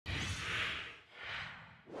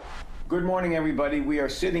Good morning, everybody. We are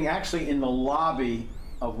sitting actually in the lobby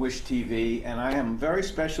of Wish TV, and I am a very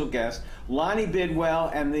special guest, Lonnie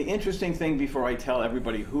Bedwell. And the interesting thing, before I tell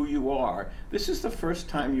everybody who you are, this is the first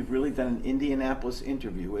time you've really done an Indianapolis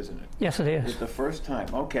interview, isn't it? Yes, it is. It's the first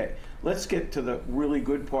time. Okay, let's get to the really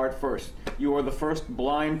good part first. You are the first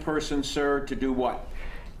blind person, sir, to do what?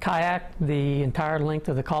 Kayak the entire length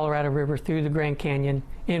of the Colorado River through the Grand Canyon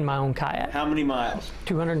in my own kayak. How many miles?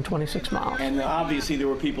 226 miles. And obviously there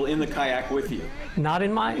were people in the kayak with you. Not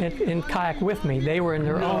in kayak with me. They were in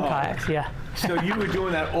their own kayaks, yeah. So you were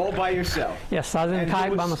doing that all by yourself? Yes, I was in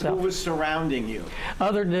kayak by myself. Who was surrounding you?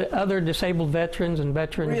 Other disabled veterans and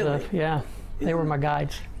veterans. Really? Yeah, they were my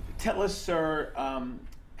guides. Tell us, sir,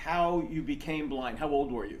 how you became blind. How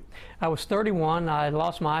old were you? I was 31. I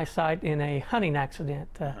lost my eyesight in a hunting accident.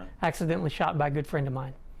 Accidentally shot by a good friend of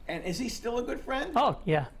mine. And is he still a good friend? Oh,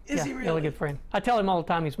 yeah. Is he really? Really good friend. I tell him all the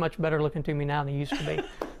time he's much better looking to me now than he used to be.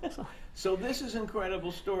 So this is an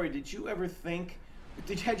incredible story. Did you ever think,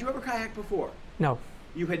 had you ever kayaked before? No.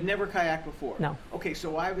 You had never kayaked before? No. Okay,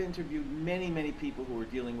 so I've interviewed many people who are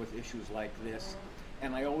dealing with issues like this,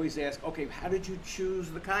 and I always ask, okay, how did you choose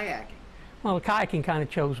the kayaking? Well, the kayaking kind of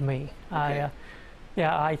chose me. Okay.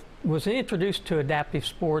 I was introduced to adaptive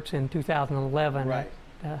sports in 2011. Right.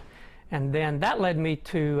 And then that led me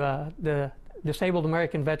to the Disabled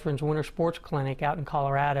American Veterans Winter Sports Clinic out in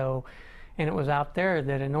Colorado. And it was out there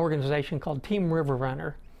that an organization called Team River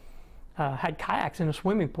Runner had kayaks in a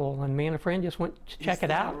swimming pool. And me and a friend just went to check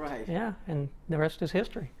it out. Right? Yeah, and the rest is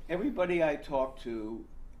history. Everybody I talk to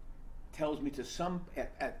tells me to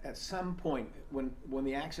at some point when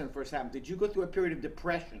the accident first happened, did you go through a period of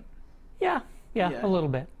depression? Yeah, a little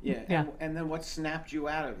bit. Yeah. And then what snapped you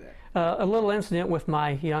out of there? A little incident with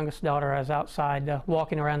my youngest daughter. I was outside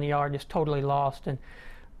walking around the yard, just totally lost, and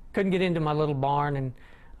couldn't get into my little barn,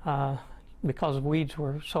 and because the weeds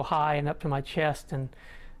were so high and up to my chest,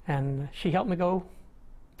 and she helped me go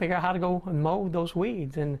figure out how to go and mow those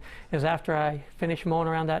weeds. And it was after I finished mowing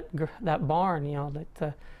around that barn,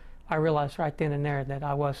 that I realized right then and there that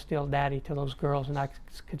I was still daddy to those girls, and I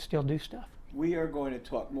could still do stuff. We are going to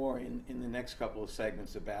talk more in the next couple of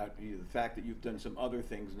segments about the fact that you've done some other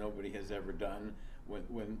things nobody has ever done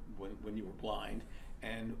when you were blind.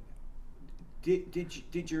 And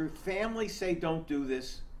did your family say don't do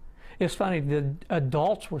this? It's funny, the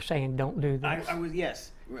adults were saying don't do this.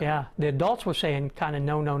 Yes. Right. Yeah, the adults were saying kind of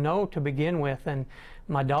no to begin with, and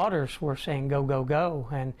my daughters were saying go,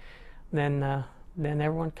 and then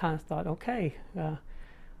everyone kind of thought, okay,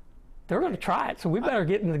 they're going to try it, so we better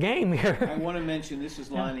get in the game here. I want to mention this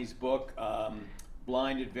is Lonnie's book,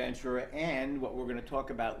 Blind Adventurer, and what we're going to talk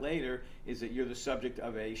about later is that you're the subject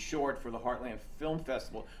of a short for the Heartland Film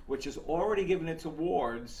Festival, which has already given its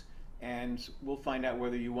awards, and we'll find out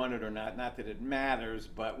whether you won it or not. Not that it matters,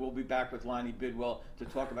 but we'll be back with Lonnie Bedwell to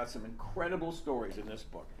talk about some incredible stories in this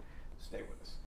book. Stay with us.